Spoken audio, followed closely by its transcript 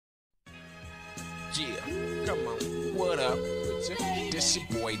Yeah, come on, what up? This your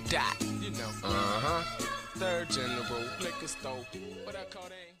boy Dot, you know. Third general, liquor store. What up,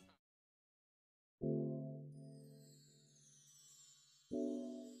 Codeine?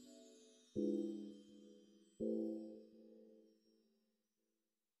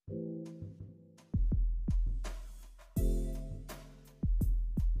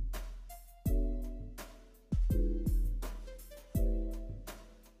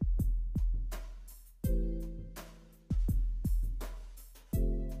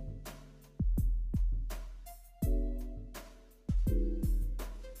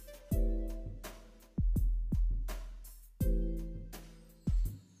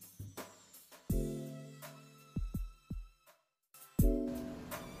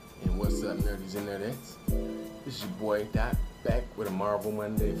 And what's up, nerdies and nerdettes? This is your boy Dot, back with a Marvel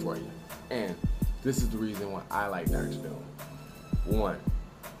Monday for you. And this is the reason why I like Dr. Doom. One,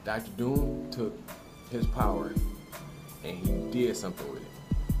 Dr. Doom took his power and he did something with it.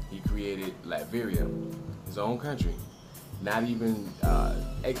 He created Latveria, his own country. Not even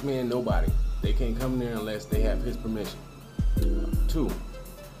X-Men, nobody. They can't come there unless they have his permission. Two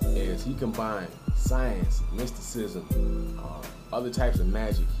is he combined science, mysticism, other types of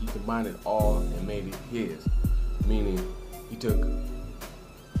magic. He combined it all and made it his. Meaning, he took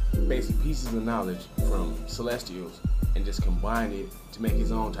basic pieces of knowledge from Celestials and just combined it to make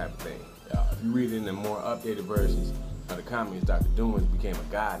his own type of thing. If you read it in the more updated versions of the comics, Dr. Doom became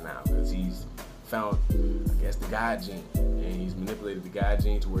a god now because he's found, I guess, the god gene, and he's manipulated the god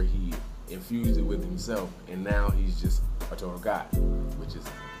gene to where he infused it with himself, and now he's just a total god, which is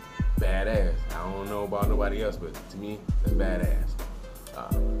badass. I don't know about nobody else, but to me, that's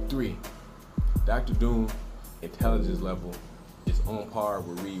badass. Three, Dr. Doom intelligence level is on par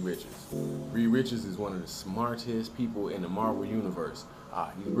with Reed Richards. Reed Richards is one of the smartest people in the Marvel universe.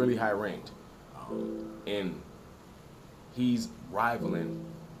 He's really high ranked, and he's rivaling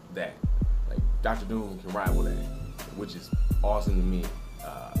that. Like, Dr. Doom can rival that, which is awesome to me.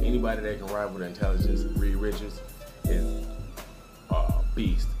 Anybody that can rival the intelligence of Reed Richards is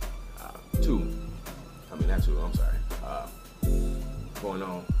beast. Going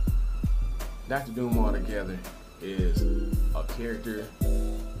on. Dr. Doom altogether is a character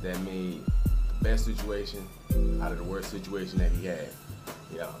that made the best situation out of the worst situation that he had.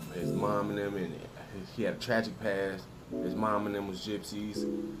 His mom and them, and he had a tragic past. His mom and them was gypsies.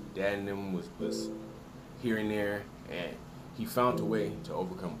 Dad and them was here and there, and he found a way to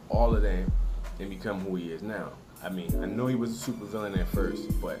overcome all of that and become who he is now. I mean, I know he was a supervillain at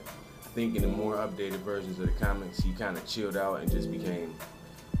first, but I think in the more updated versions of the comics, he kind of chilled out and just became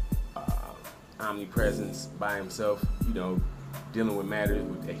omnipresence by himself, dealing with matters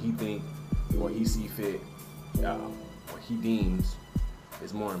that he think or he see fit, or he deems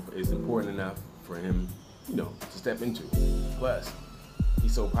is important enough for him, to step into. Plus,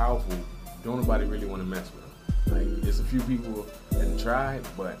 he's so powerful, don't nobody really want to mess with him. Like, there's a few people that tried,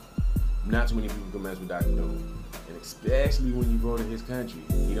 but not too many people can mess with Dr. Doom. And especially when you go to his country,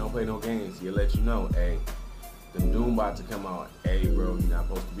 he don't play no games. He'll let you know, hey, them Doom about to come out. Hey, bro, you're not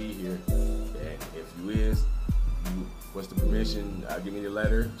supposed to be here. And if you is, what's the permission? Give me the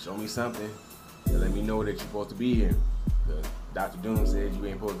letter, show me something, and let me know that you're supposed to be here. Because Dr. Doom said you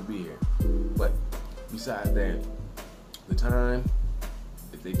ain't supposed to be here. But besides that, the time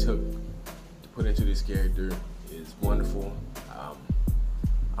that they took to put into this character is wonderful.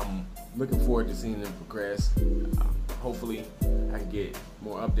 I'm looking forward to seeing them progress. Hopefully, I can get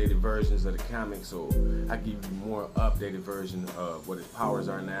more updated versions of the comics, so I can give you more updated version of what his powers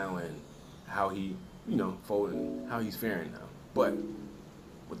are now and how he, folding, how he's faring now. But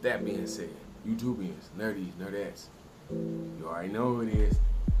with that being said, YouTubians, nerdies, nerdettes, you already know who it is.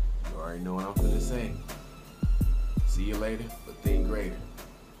 You already know what I'm gonna say. See you later, but think greater.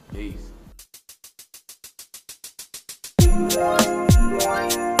 Peace.